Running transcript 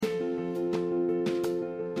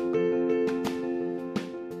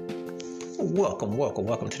Welcome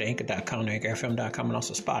to the Anchor.com, AnchorFM.com, and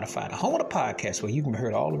also Spotify, the home of the podcast where you can be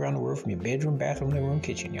heard all around the world from your bedroom, bathroom, living room,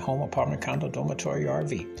 kitchen, your home, apartment, condo, dormitory, or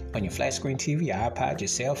RV, on your flat screen TV, your iPod, your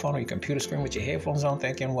cell phone, or your computer screen with your headphones on.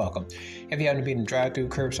 Thank you and welcome. If you happen to be in the drive-through,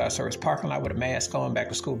 curbside service parking lot with a mask on, back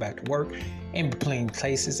to school, back to work, in between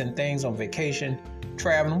places and things, on vacation,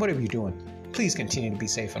 traveling, whatever you're doing, please continue to be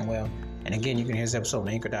safe and well. And again, you can hear this episode on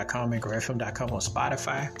Anchor.com, AnchorFM.com, on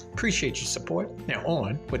Spotify. Appreciate your support. Now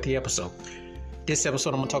on with the episode. This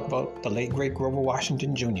episode, I'm going to talk about the late, great Grover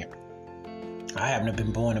Washington Jr. I happen to have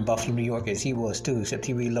been born in Buffalo, New York, as he was too, except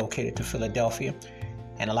he relocated to Philadelphia.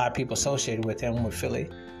 And a lot of people associated with him with Philly,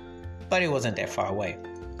 but it wasn't that far away.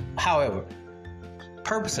 However,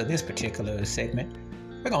 purpose of this particular segment,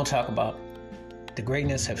 we're going to talk about the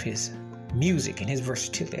greatness of his music and his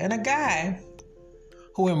versatility. And a guy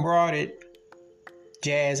who embroidered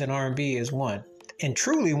jazz and R&B as one, and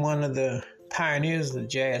truly one of the pioneers of the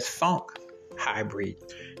jazz funk hybrid.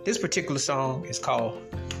 This particular song is called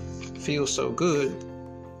Feel So Good,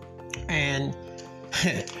 and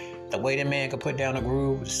the way that man could put down a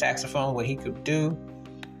groove with the saxophone, what he could do,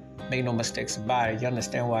 make no mistakes about it. You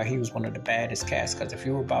understand why he was one of the baddest cats, because if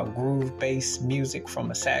you were about groove-based music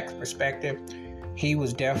from a sax perspective, he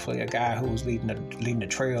was definitely a guy who was leading the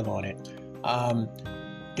trail on it.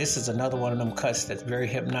 This is another one of them cuts that's very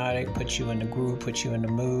hypnotic, puts you in the groove, puts you in the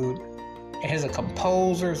mood. And as a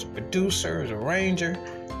composer, as a producer, as a arranger,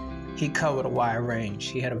 he covered a wide range.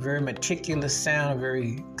 He had a very meticulous sound, a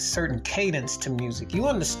very certain cadence to music. You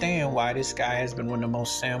understand why this guy has been one of the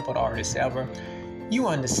most sampled artists ever. You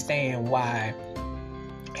understand why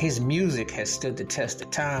his music has stood the test of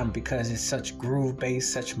time, because it's such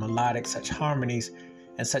groove-based, such melodic, such harmonies,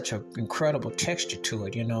 and such an incredible texture to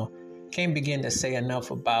it, you know. Can't begin to say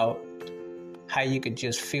enough about how you could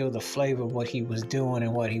just feel the flavor of what he was doing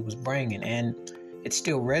and what he was bringing. And it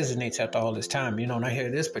still resonates after all this time. You know, when I hear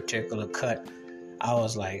this particular cut, I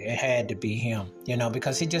was like, it had to be him, you know,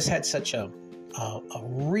 because he just had such a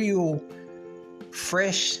real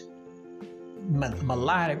fresh,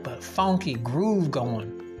 melodic, but funky groove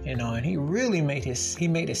going. You know, and he really made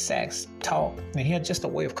his sax talk, and he had just a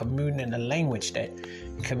way of communicating in the language that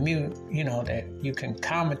that you can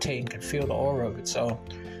commentate and can feel the aura of it. So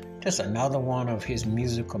just another one of his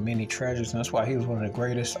musical mini treasures, and that's why he was one of the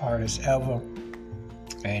greatest artists ever.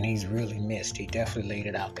 And he's really missed. He definitely laid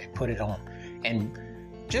it out there, put it on, and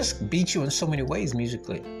just beat you in so many ways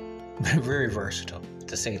musically. Very versatile,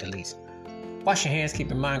 to say the least. Wash your hands, keep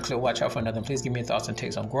your mind clear, watch out for nothing. Please give me your thoughts and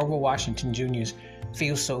takes on Grover Washington Jr.'s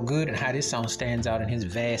Feel So Good and how this song stands out in his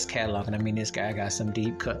vast catalog. And I mean, this guy got some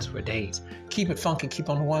deep cuts for days. Keep it funky, keep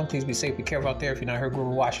on the one. Please be safe, be careful out there. If you've not heard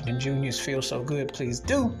Grover Washington Jr.'s Feel So Good, please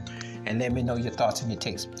do. And let me know your thoughts and your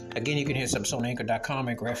takes. Again, you can hear some on Anchor.com,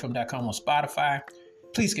 AnchorFM.com, on Spotify.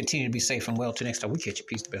 Please continue to be safe and well. Till next time, we catch you.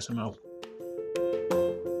 Peace, the best. I'm out.